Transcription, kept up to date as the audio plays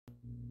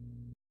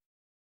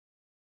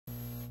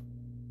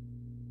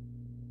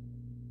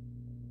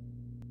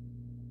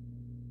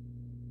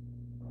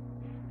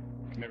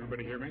Can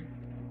everybody hear me?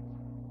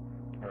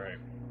 All right.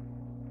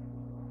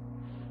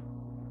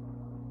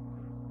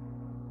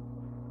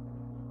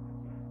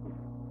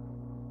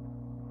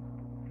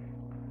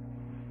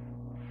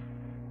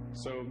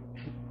 So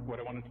what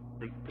I wanted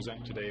to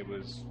present today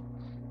was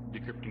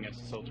decrypting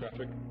SSL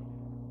traffic.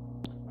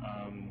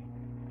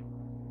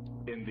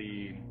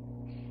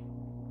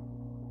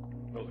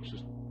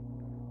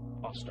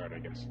 I'll start, I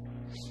guess.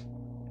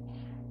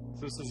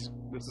 So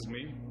this is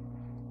me.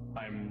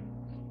 I'm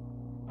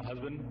a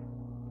husband,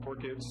 4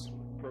 kids,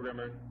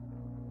 programmer,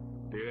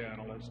 data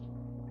analyst,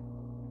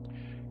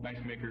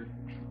 knife maker,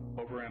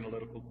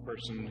 over-analytical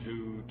person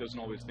who doesn't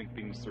always think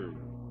things through.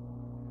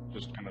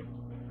 Just kind of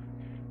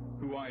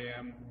who I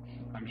am.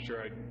 I'm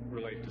sure I'd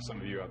relate to some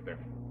of you out there.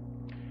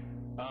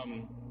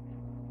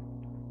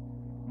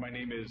 My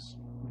name is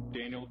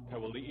Daniel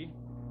Taualii,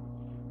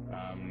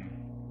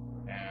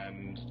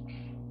 and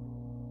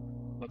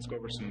let's go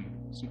over some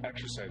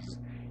exercises.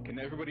 Can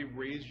everybody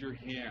raise your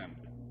hand?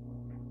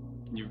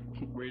 Can you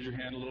raise your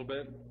hand a little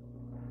bit?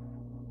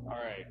 All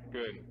right,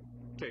 good.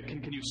 Okay,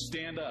 can you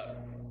stand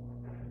up?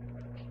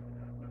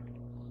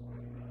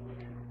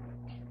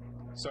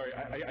 Sorry,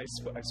 I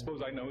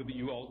suppose I know that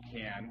you all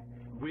can.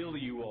 Will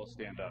you all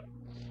stand up?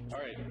 All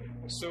right.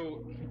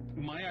 So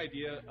my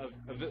idea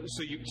of this,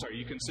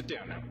 you can sit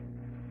down now.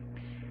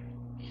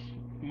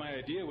 My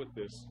idea with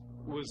this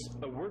was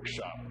a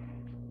workshop,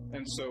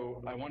 and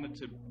so I wanted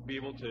to be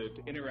able to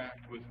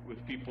interact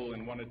with people,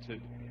 and wanted to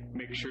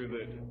make sure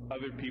that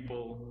other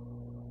people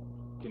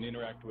can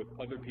interact with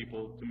other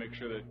people to make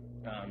sure that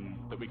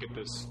that we get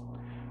this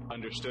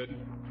understood.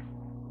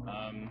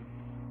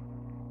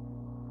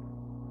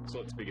 So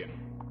let's begin.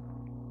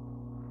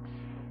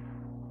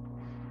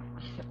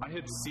 I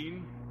had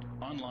seen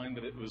online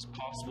that it was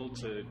possible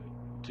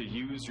to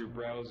use your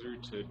browser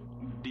to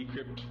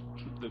decrypt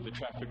the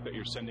traffic that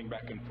you're sending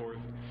back and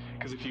forth.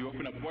 Because if you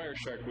open up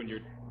Wireshark when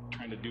you're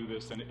trying to do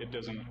this, then it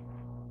doesn't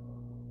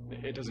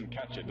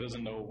catch it. It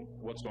doesn't know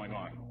what's going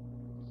on.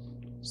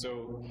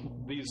 So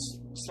these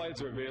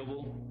slides are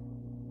available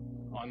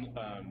on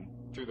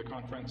through the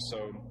conference.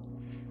 So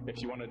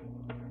if you want to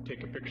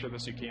take a picture of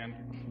this, you can.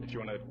 If you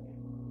want to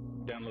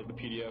download the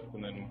PDF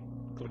and then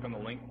click on the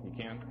link, you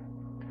can.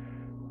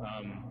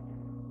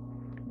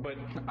 But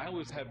I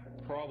always had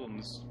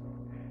problems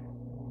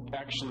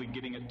actually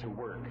getting it to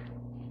work.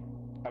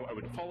 I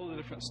would follow the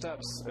different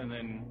steps, and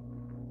then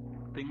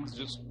things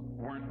just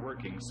weren't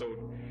working. So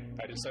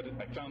I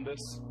decided, I found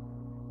this,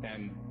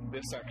 and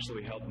this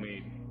actually helped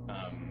me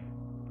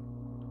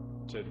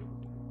to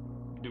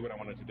do what I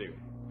wanted to do.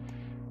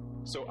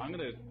 So I'm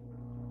going to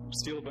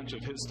steal a bunch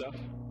of his stuff.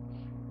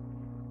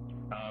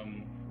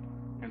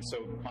 And so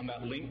on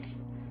that link,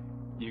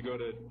 you go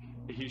to,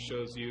 he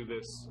shows you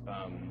this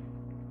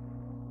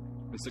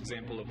this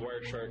example of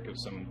Wireshark of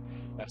some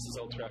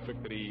SSL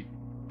traffic that he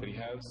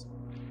has,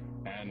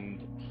 and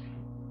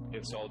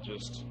it's all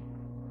just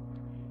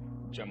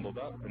jumbled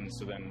up. And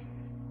so then,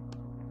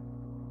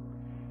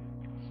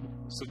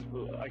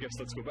 I guess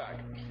let's go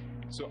back.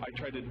 So I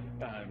tried to,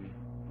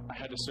 I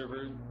had a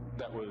server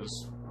that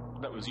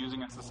was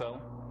using SSL,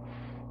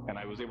 and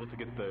I was able to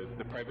get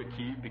the private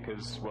key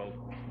because, well,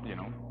 you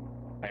know,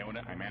 I own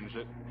it, I manage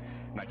it,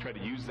 and I tried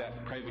to use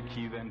that private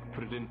key, then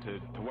put it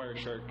into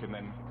Wireshark, and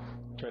then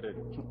try to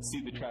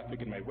see the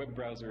traffic in my web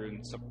browser,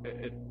 and so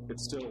it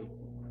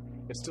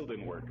still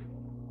didn't work.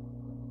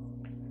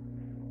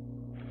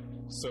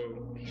 So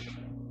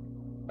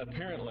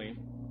apparently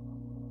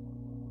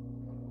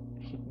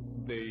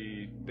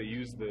they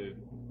use the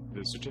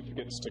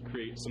certificates to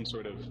create some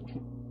sort of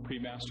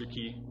pre-master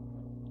key,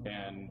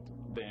 and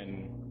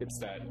then it's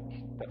that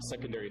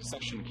secondary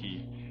session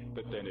key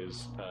that then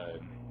is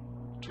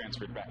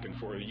transferred back and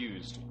forth,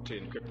 used to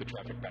encrypt the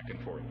traffic back and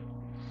forth.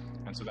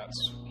 And so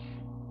that's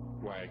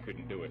why I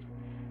couldn't do it.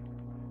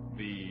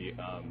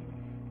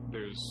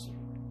 There's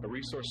a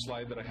resource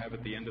slide that I have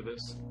at the end of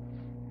this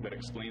that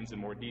explains in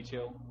more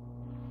detail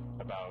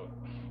about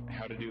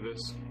how to do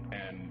this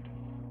and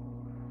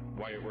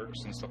why it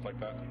works and stuff like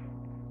that.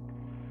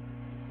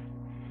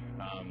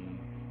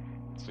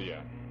 So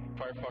yeah,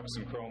 Firefox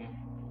and Chrome,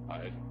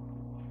 I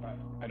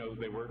know that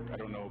they work. I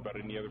don't know about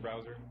any other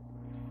browser.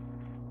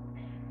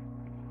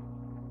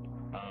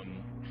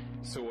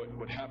 So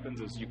what happens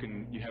is you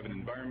have an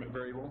environment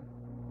variable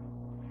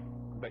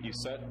that you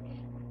set,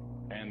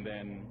 and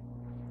then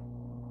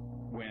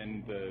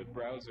when the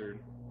browser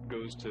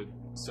goes to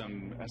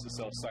some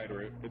SSL site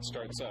or it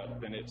starts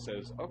up, then it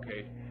says,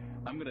 okay,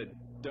 I'm going to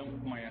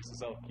dump my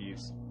SSL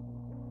keys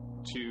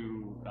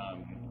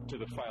to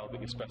the file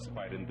that you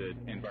specified in the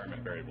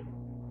environment variable.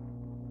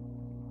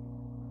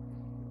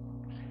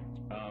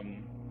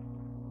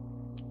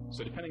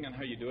 So depending on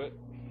how you do it,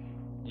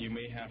 you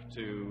may have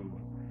to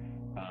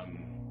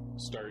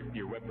start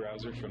your web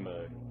browser from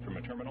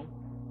a terminal.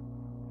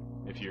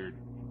 If you're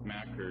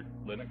Mac or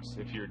Linux,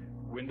 if you're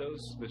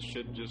Windows, this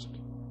should just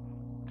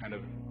kind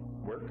of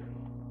work.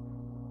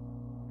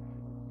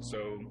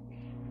 So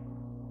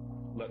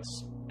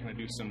let's kind of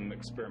do some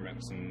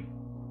experiments and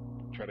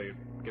try to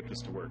get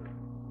this to work.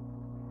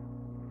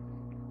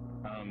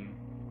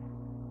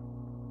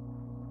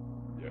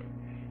 Yeah.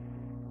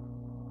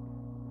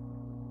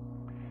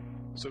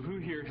 So who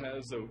here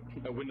has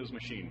a Windows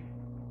machine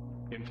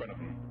in front of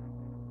them?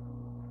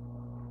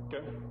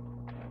 Okay.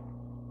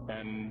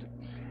 And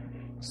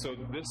so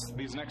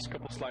these next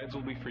couple slides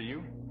will be for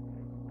you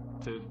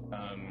to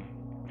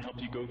help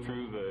you go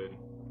through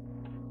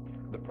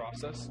the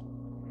process.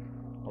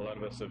 A lot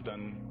of us have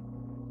done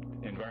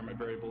environment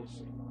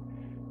variables.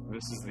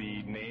 This is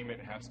the name.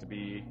 It has to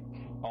be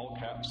all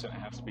caps, and it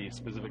has to be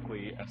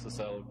specifically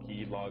SSL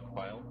key log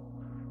file.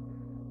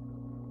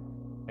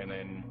 And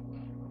then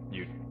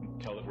you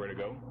tell it where to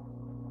go.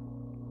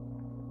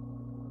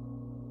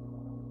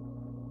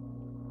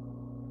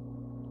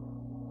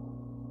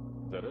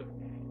 Is that it?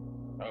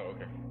 Oh,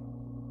 okay.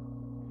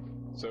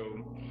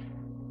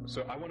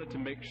 So I wanted to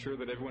make sure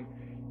that everyone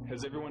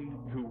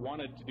who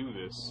wanted to do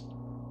this,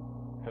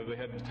 have they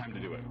had the time to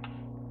do it?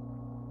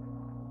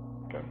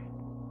 Okay.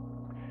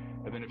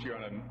 And then if you're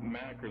on a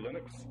Mac or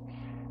Linux,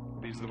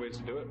 these are the ways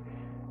to do it.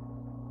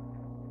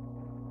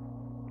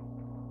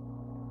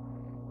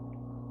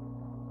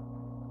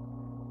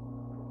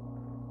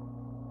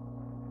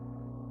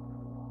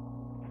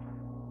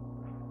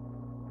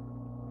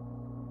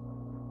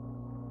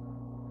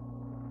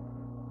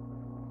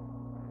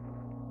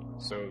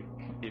 So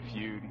if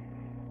you,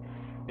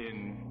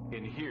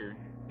 in here,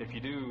 if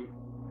you do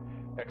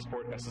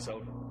export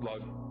SSL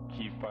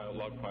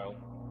log file,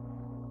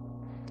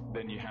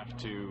 then you have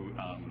to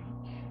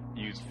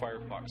use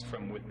Firefox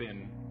from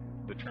within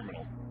the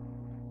terminal,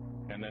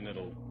 and then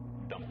it'll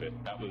dump it.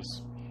 That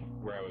was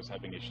where I was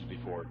having issues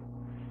before.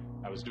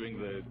 I was doing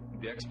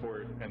the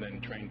export and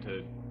then trying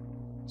to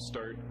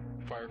start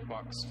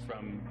Firefox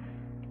from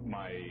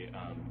my,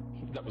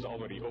 that was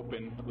already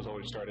open, that was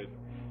already started,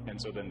 and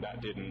so then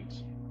that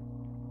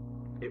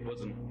it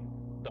wasn't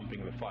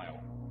dumping the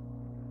file.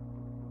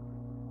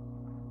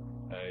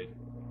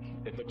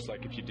 It looks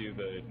like if you do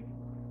the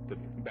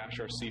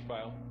bashrc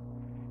file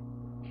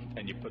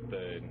and you put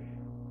the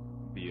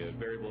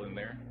variable in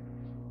there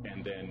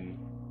and then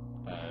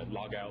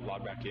log out,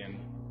 log back in,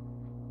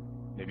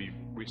 maybe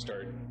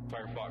restart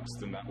Firefox,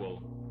 then that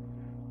will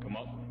come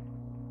up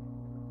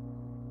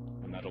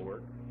and that'll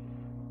work.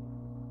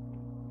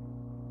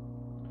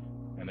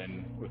 And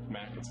then with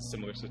Mac, it's a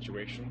similar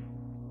situation.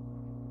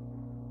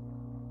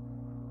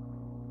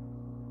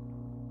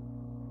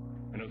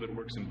 I know that it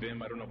works in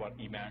Vim. I don't know about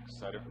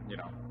Emacs. I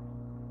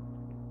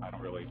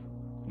don't really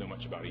know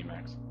much about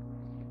Emacs.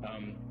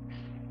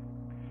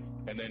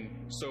 And then,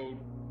 so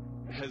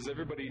has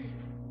everybody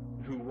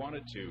who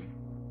wanted to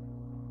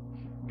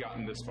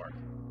gotten this far?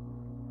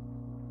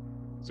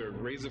 Is there a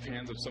raise of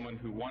hands of someone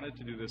who wanted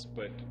to do this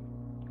but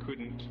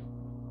couldn't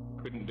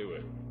do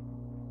it?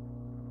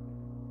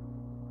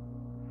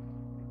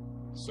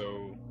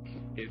 So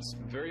it's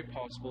very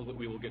possible that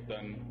we will get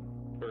done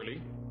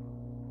early,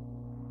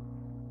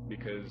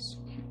 because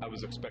I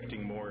was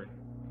expecting more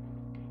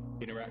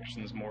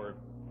interactions, more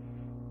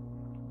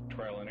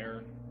trial and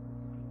error,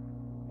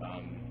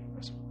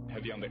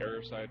 heavy on the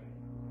error side.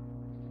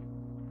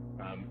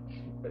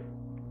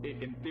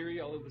 In theory,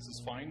 all of this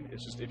is fine.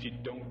 It's just if you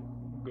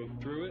don't go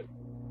through it,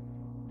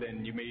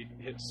 then you may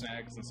hit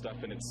snags and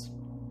stuff, and it's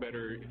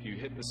better if you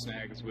hit the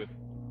snags with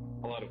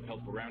a lot of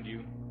help around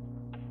you.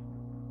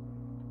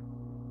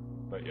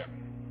 But yeah.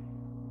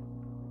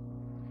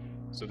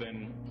 So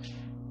then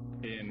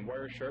in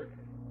Wireshark,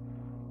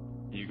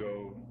 you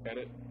go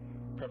Edit,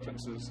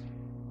 Preferences,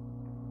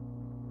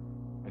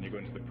 and you go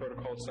into the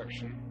Protocol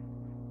section,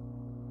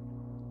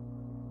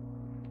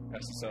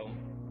 SSL,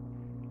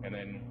 and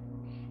then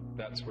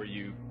that's where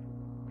you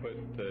put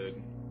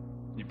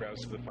you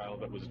browse to the file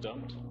that was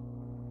dumped.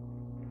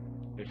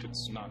 If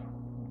it's not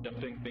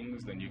dumping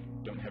things, then you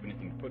don't have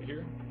anything to put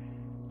here.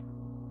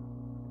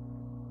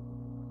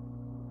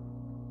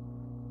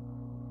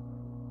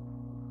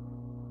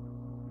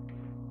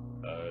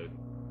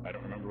 I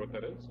don't remember what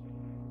that is.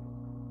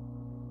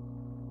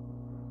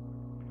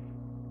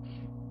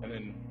 And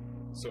then,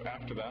 so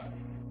after that,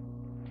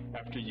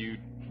 after you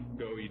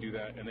go, you do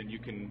that, and then you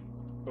can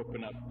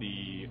open up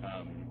the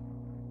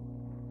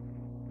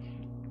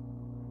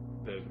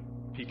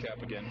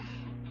PCAP again,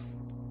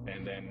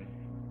 and then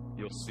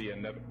you'll see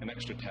an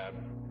extra tab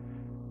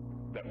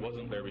that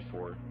wasn't there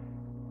before,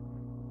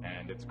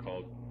 and it's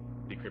called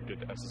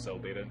Decrypted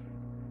SSL Data.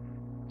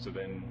 So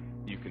then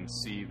you can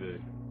see the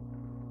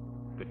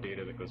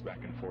data that goes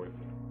back and forth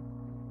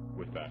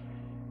with that.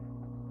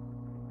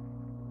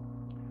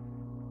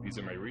 These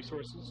are my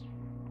resources.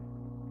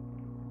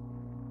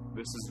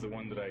 This is the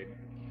one that I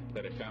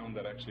found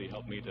that actually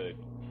helped me to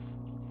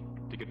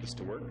get this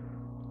to work.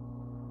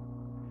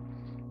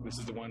 This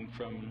is the one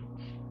from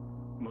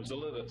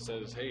Mozilla that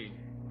says, hey,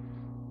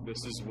 this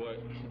is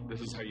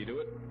how you do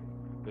it.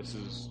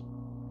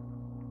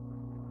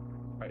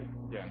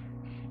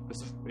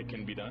 It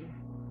can be done.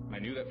 And I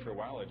knew that for a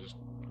while, I just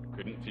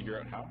couldn't figure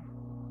out how.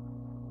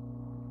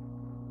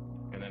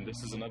 And then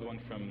this is another one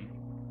from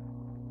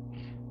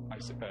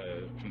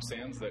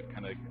SANS that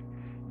kind of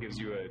gives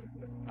you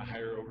a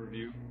higher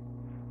overview.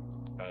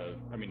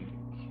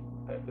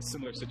 a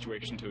similar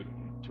situation to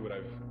what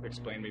I've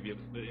explained, maybe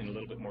in a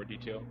little bit more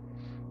detail.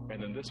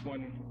 And then this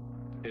one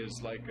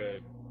is like a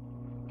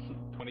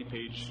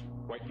 20-page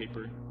white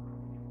paper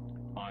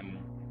on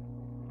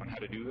how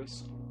to do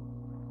this,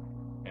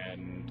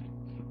 and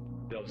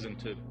delves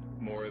into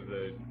more of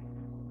the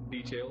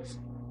details.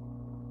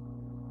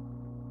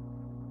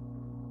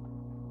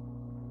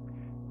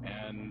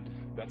 And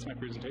that's my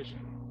presentation.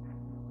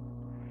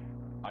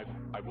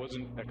 I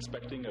wasn't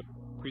expecting a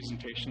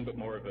presentation, but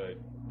more of a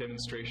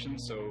demonstration.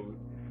 So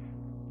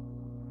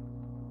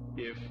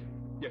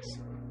yes.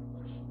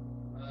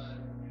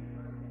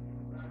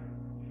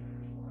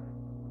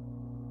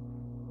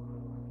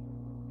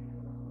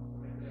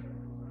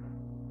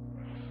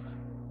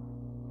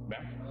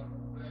 Back?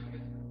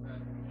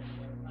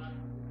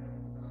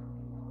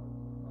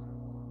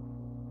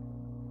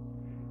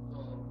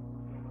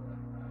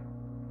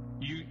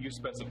 You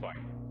specify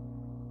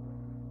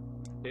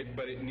it,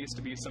 but it needs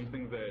to be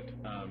something that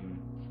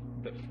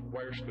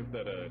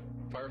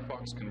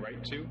Firefox can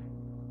write to,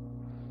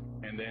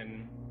 and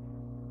then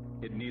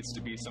it needs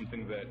to be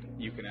something that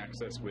you can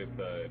access with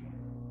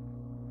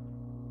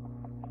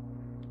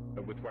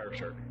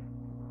wireshark.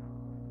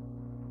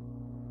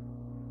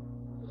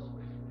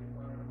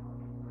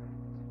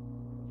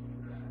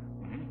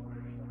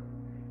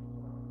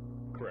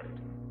 Correct.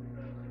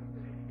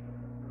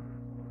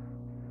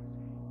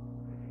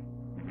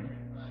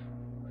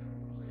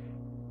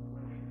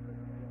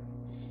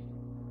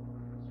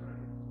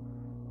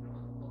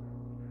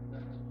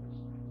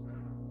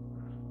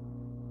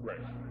 Right.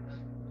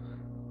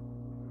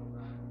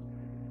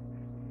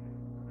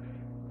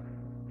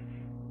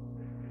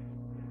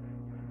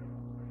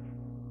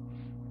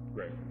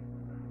 Right.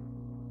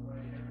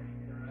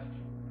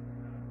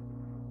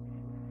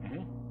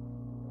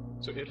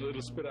 So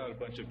it'll spit out a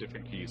bunch of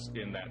different keys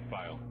in that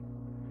file.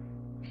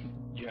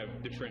 You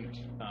have different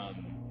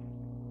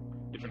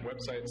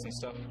websites and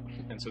stuff,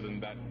 and so then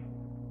that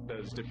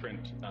does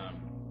different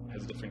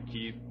has a different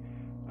key.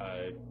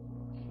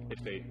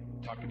 If they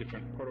talk a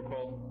different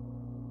protocol,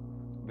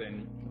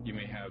 then you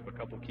may have a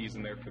couple keys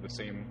in there for the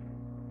same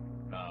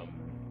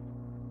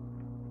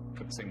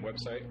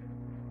website,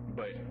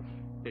 but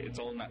it's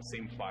all in that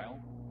same file.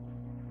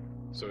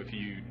 So if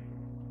you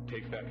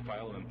take that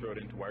file and throw it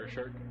into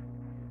Wireshark,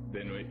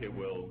 then it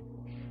will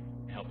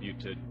help you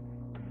to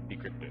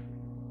decrypt it.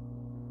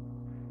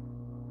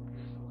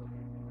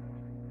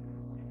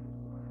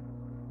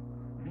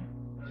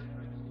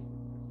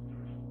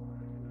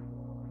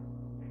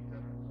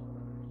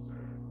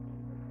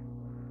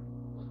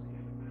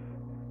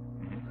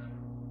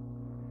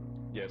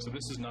 Yeah, so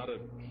this is not a...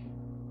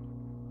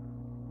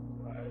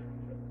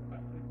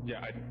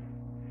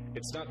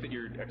 it's not that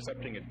you're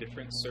accepting a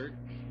different cert.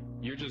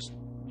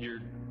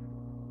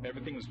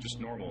 Everything is just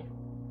normal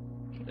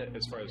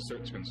as far as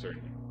cert's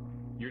concerned.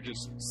 You're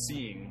just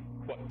seeing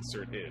what the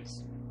cert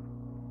is,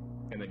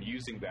 and then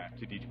using that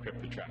to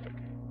decrypt the traffic.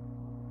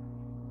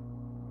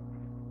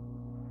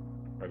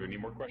 Are there any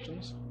more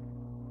questions?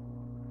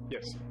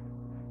 Yes.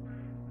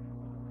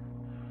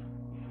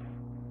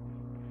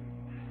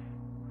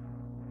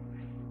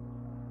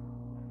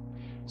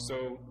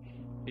 So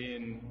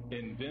in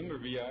Vim or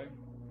VI,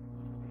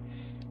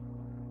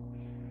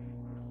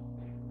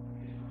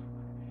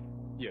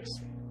 yes.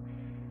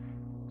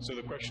 So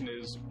the question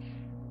is,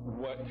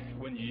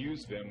 when you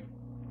use Vim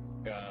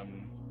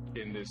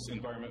in this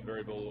environment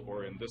variable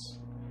or in this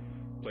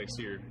place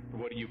here,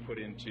 what do you put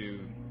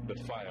into the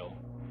file?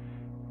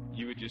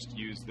 You would just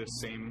use this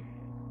same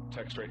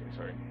text the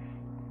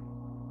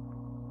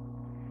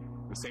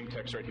same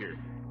text right here,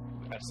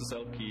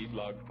 SSL key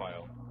log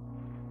file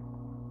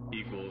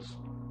equals,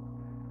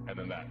 and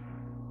then that.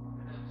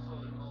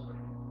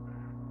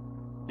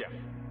 Yeah.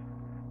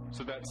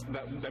 So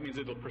that means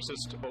it'll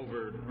persist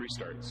over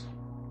restarts.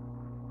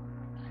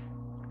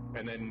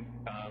 And then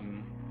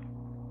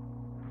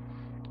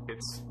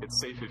it's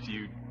safe if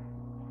you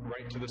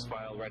write to this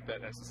file, write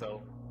that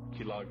SSL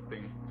keylog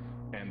thing,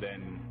 and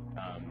then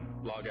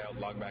log out,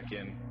 log back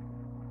in,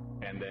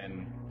 and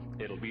then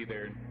it'll be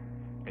there,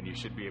 and you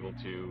should be able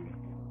to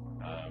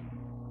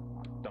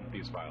dump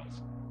these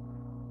files.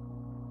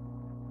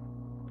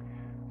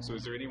 So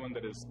is there anyone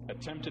that has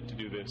attempted to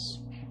do this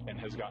and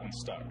has gotten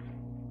stuck?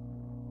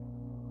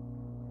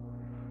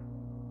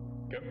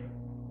 Okay.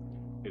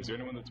 Is there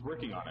anyone that's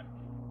working on it?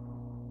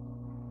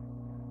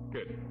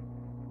 Good.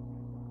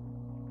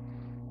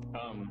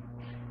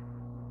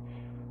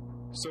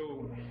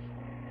 So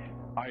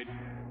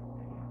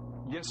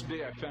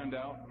yesterday I found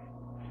out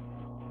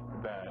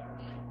that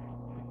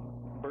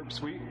Burp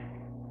Suite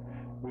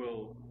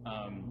will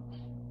have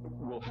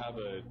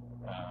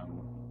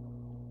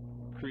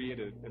create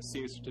a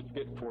CA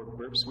certificate for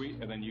Burp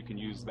Suite, and then you can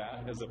use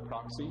that as a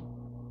proxy,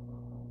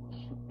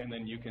 and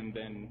then you can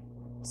then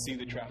see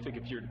the traffic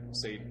if you're,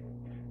 say,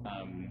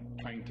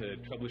 trying to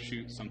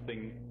troubleshoot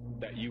something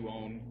that you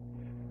own,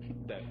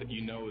 that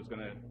you know is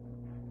going to,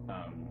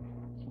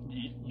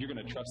 you're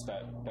going to trust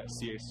that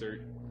CA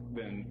cert,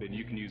 then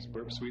you can use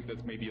Burp Suite.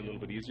 That's maybe a little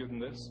bit easier than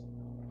this.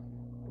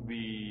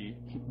 The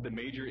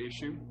major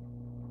issue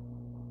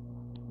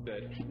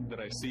that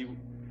I see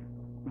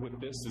with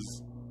this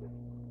is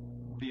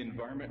the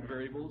environment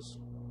variables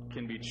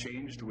can be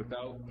changed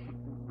without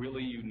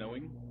really you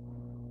knowing.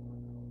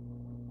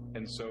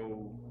 And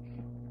so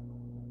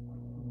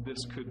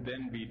this could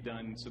then be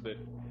done so that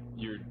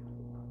your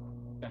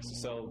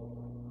SSL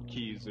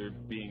keys are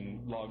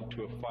being logged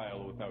to a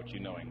file without you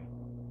knowing.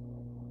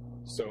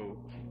 So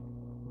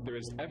there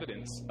is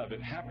evidence of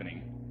it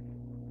happening,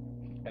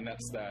 and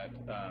that's that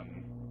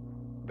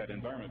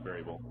environment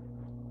variable.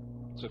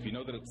 So if you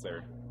know that it's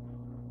there,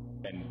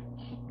 and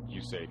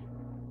you say,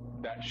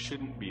 that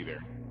shouldn't be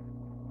there,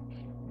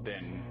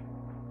 then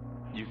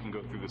you can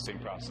go through the same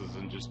process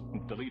and just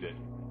delete it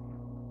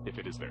if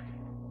it is there.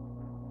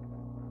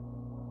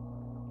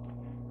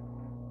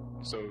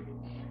 So,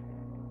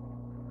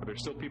 are there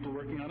still people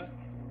working on it?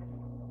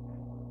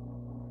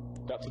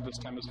 That's what this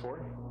time is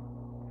for.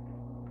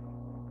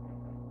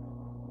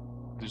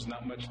 There's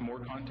not much more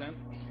content.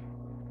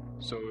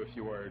 So if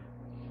you are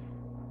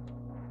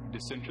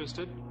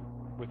disinterested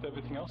with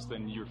everything else,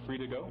 then you're free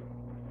to go.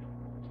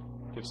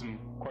 Do you have some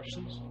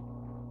questions?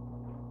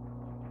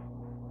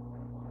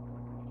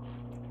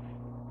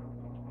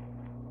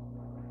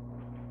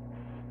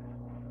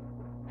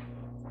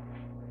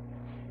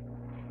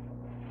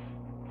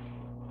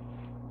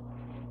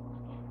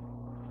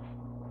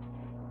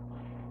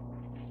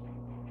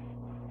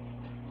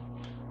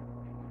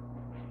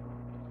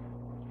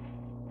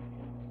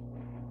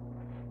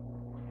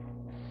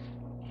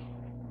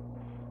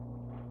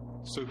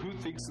 So who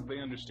thinks that they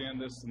understand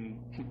this and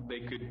they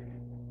could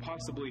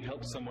possibly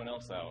help someone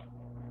else out?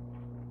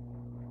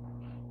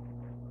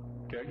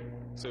 Okay,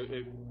 so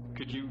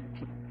could you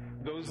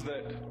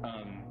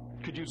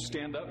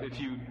stand up if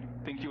you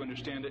think you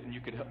understand it and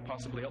you could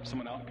possibly help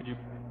someone out?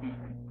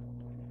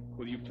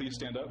 Will you please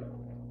stand up?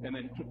 And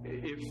then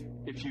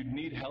if you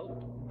need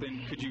help,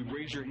 then could you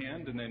raise your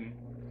hand, and then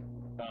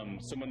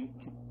someone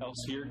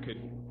else here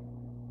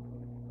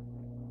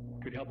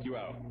could help you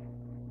out.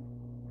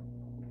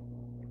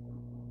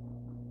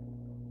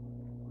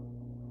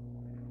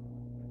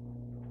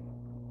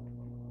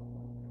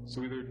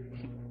 So either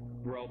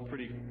we're all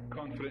pretty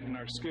confident in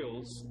our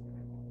skills,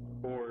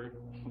 or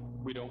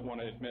we don't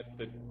want to admit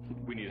that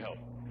we need help.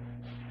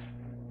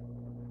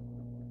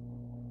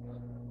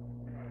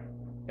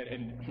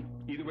 And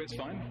either way is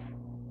fine.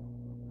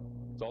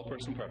 It's all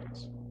personal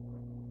preference.